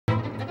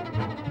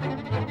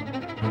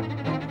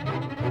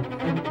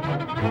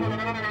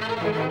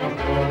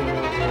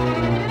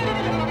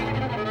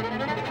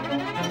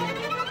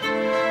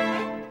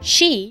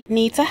She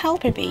needs a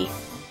helper bee.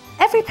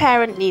 Every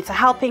parent needs a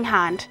helping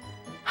hand.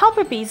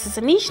 Helper Bees is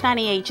a niche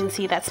nanny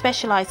agency that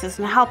specializes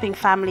in helping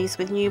families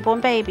with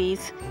newborn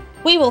babies.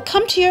 We will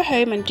come to your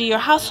home and do your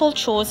household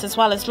chores as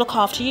well as look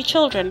after your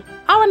children.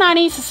 Our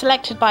nannies are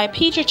selected by a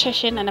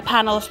pediatrician and a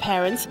panel of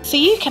parents, so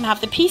you can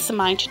have the peace of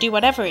mind to do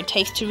whatever it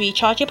takes to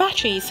recharge your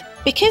batteries.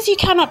 Because you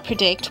cannot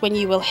predict when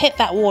you will hit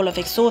that wall of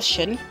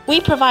exhaustion, we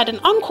provide an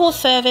on-call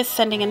service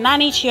sending a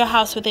nanny to your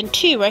house within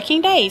 2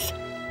 working days.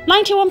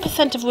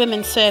 91% of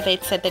women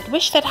surveyed said they'd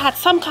wish they'd had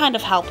some kind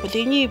of help with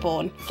their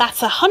newborn.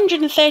 That's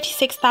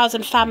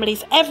 136,000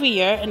 families every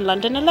year in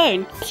London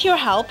alone. With your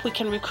help, we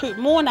can recruit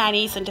more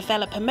nannies and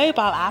develop a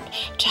mobile app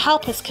to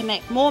help us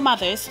connect more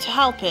mothers to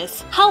help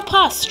us. Help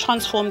us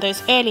transform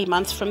those early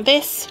months from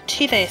this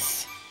to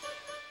this.